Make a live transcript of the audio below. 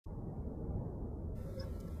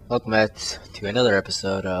Welcome back to another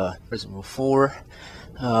episode of Resident Evil 4.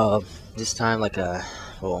 This time,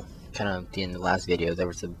 well, kind of at the end of the last video, there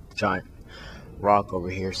was a giant rock over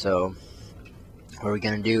here, so what we're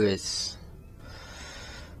gonna do is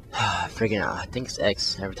freaking out. I think it's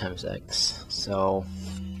X, every time it's X. So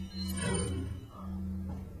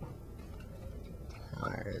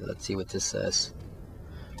alright, let's see what this says.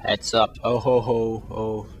 Heads up. Oh ho ho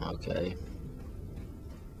ho. Okay.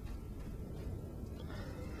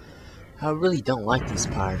 I really don't like these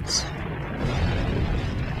parts.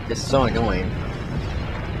 It's so annoying.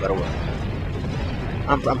 But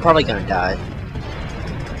I'm probably gonna die.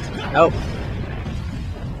 Oh.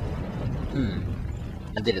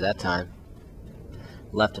 I did it that time.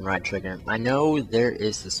 Left and right trigger. I know there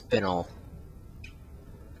is the spinel.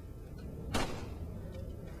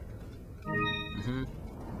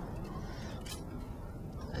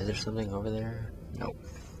 Is there something over there? Nope.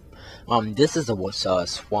 This is a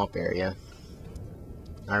swamp area.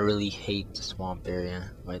 I really hate the swamp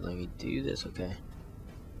area. Wait, let me do this, okay.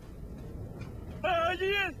 There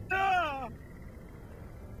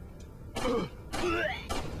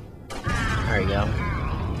you go.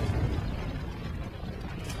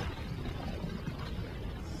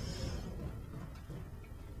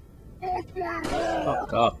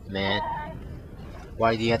 Fuck up, man.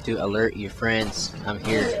 Why do you have to alert your friends? I'm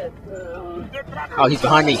here. Oh, he's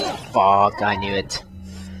behind me! Fuck, I knew it.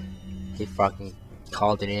 He fucking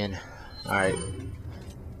called it in. Alright.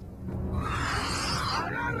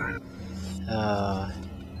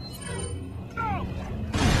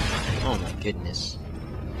 Oh my goodness.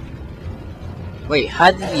 Wait,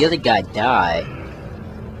 how did the other guy die?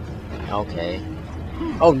 Okay.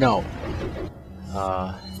 Oh no.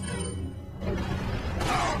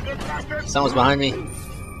 Someone's behind me.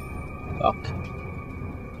 Fuck.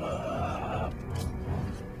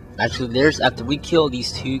 Actually, after we kill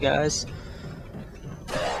these two guys,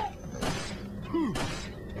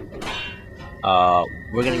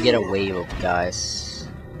 we're gonna get a wave of guys.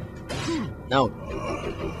 No.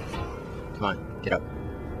 Come on, get up.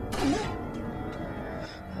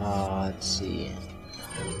 Let's see.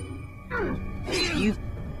 You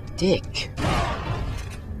dick.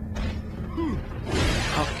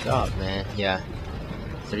 Fuck up, man. Yeah.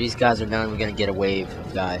 So these guys are done. We're gonna get a wave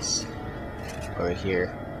of guys over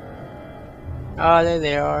here. Oh, there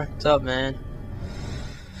they are. What's up, man?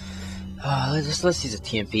 Let's use a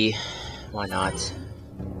TMP. Why not?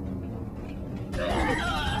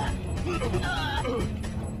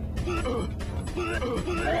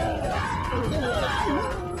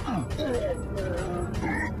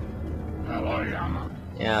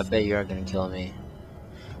 Yeah, I bet you are gonna kill me.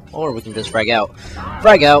 Or we can just frag out.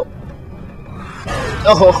 Frag out!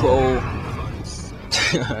 Oh!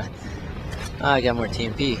 I got more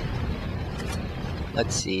TMP.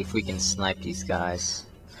 Let's see if we can snipe these guys.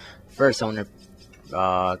 First, I wanna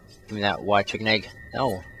give me that white chicken egg.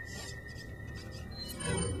 No.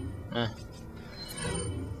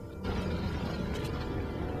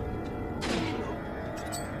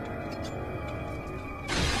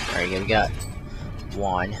 Alright, we got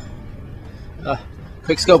one.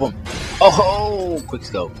 Quick scope him. Oh, quick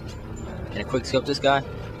scope. Can I quick scope this guy?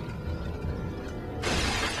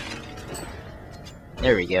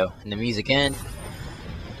 There we go. And the music ends.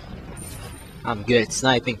 I'm good at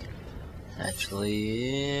sniping.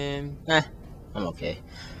 Actually, I'm okay.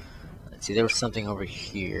 Let's see, there was something over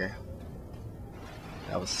here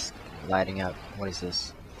that was lighting up. What is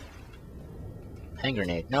this? Hand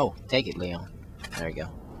grenade. No, take it, Leon. There you go.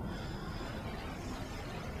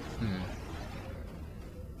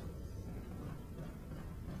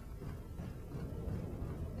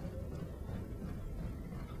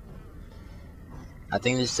 I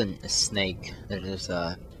think this is a snake. There's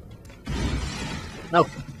a... No!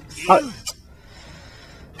 Oh.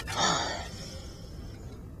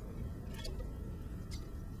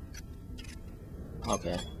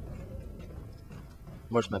 Okay.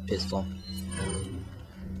 Where's my pistol?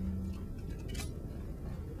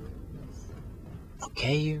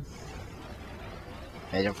 Okay, you.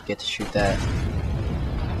 Hey, don't forget to shoot that.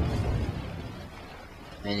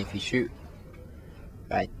 And if you shoot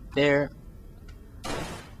right there,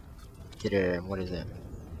 get a, what is it?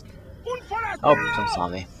 Oh, someone saw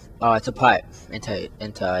me. Oh, it's a pipe. Antique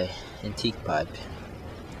pipe.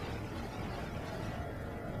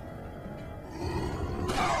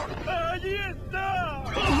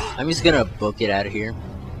 I'm just gonna book it out of here.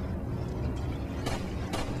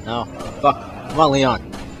 No, fuck. Come on,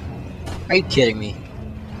 Leon. Are you kidding me?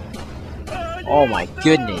 Oh my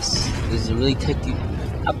goodness. Does it really take you?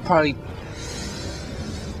 I probably...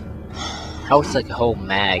 How was like a whole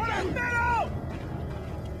mag?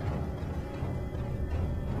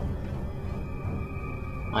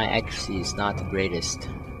 My accuracy is not the greatest.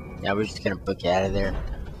 Yeah, we're just gonna book out of there.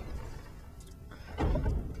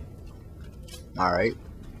 Alright.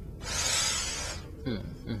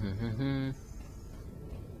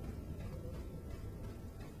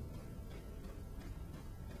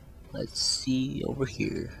 Let's see over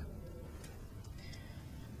here.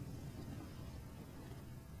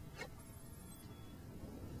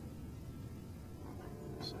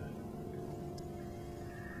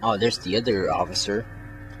 Oh, there's the other officer.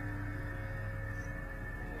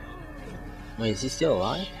 Wait, is he still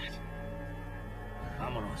alive?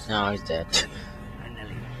 No, he's dead.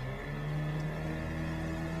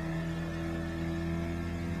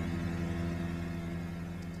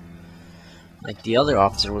 Like, the other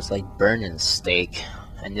officer was like burning steak,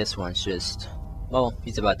 and this one's just, well,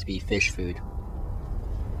 he's about to be fish food.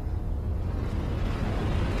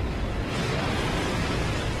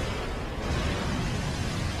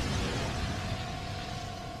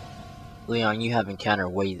 Leon, you have encountered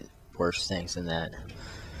way worse things than that.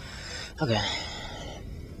 Okay.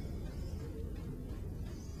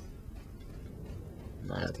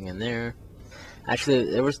 Nothing in there.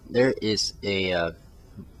 Actually, there is a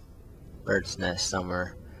bird's nest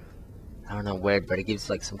somewhere. I don't know where, but it gives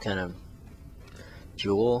like some kind of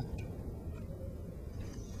jewel.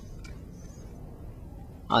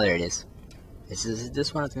 Oh, there it is. Is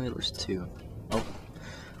this one? I think there was two. Oh,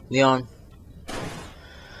 Leon.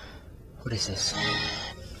 What is this?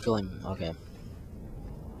 Feeling okay.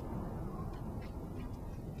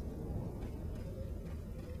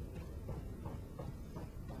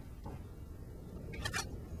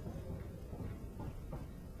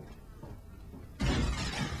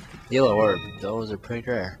 Yellow orb. Those are pretty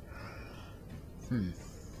rare.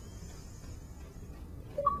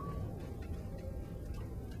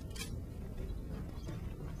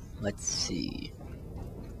 Let's see.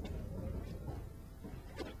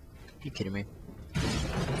 You kidding me?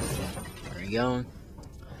 There we go.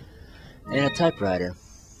 And a typewriter.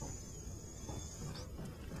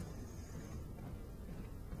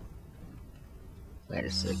 Wait a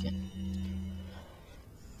second.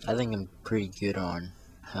 I think I'm pretty good on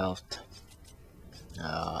health.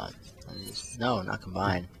 No, not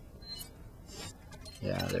combined.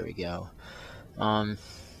 Yeah, there we go. I'm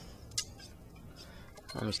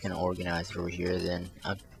just gonna organize it over here. Then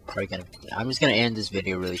I'm just gonna end this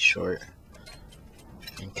video really short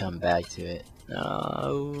and come back to it.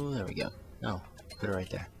 Oh, there we go. No, put it right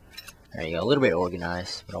there. There you go. A little bit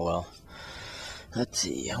organized, but oh well. Let's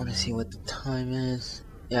see. I want to see what the time is.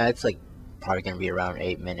 Yeah, it's like probably gonna be around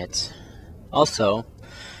 8 minutes. Also,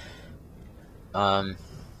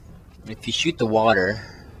 if you shoot the water,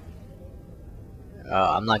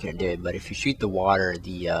 I'm not gonna do it, but if you shoot the water,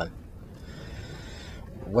 the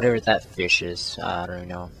whatever that fish is, I don't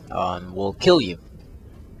know, will kill you.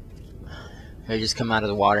 He'll just come out of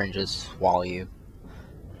the water and just swallow you.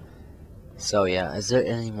 So yeah, is there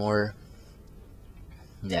any more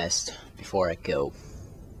nest before I go?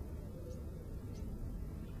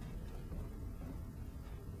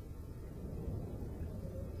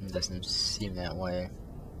 It doesn't seem that way.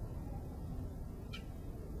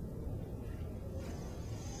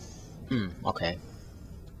 Okay.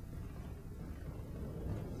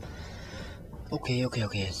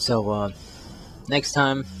 Okay. So, next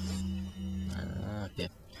time, okay.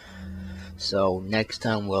 So, next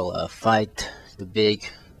time we'll, fight the big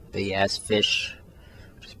ass fish,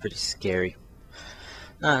 which is pretty scary.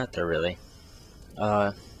 Not really.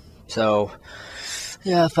 So,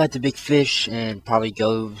 yeah, fight the big fish and probably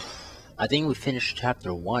go, I think we finished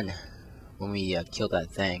chapter 1 when we, killed that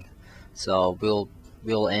thing. So,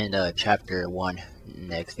 we'll end, chapter 1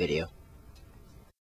 next video.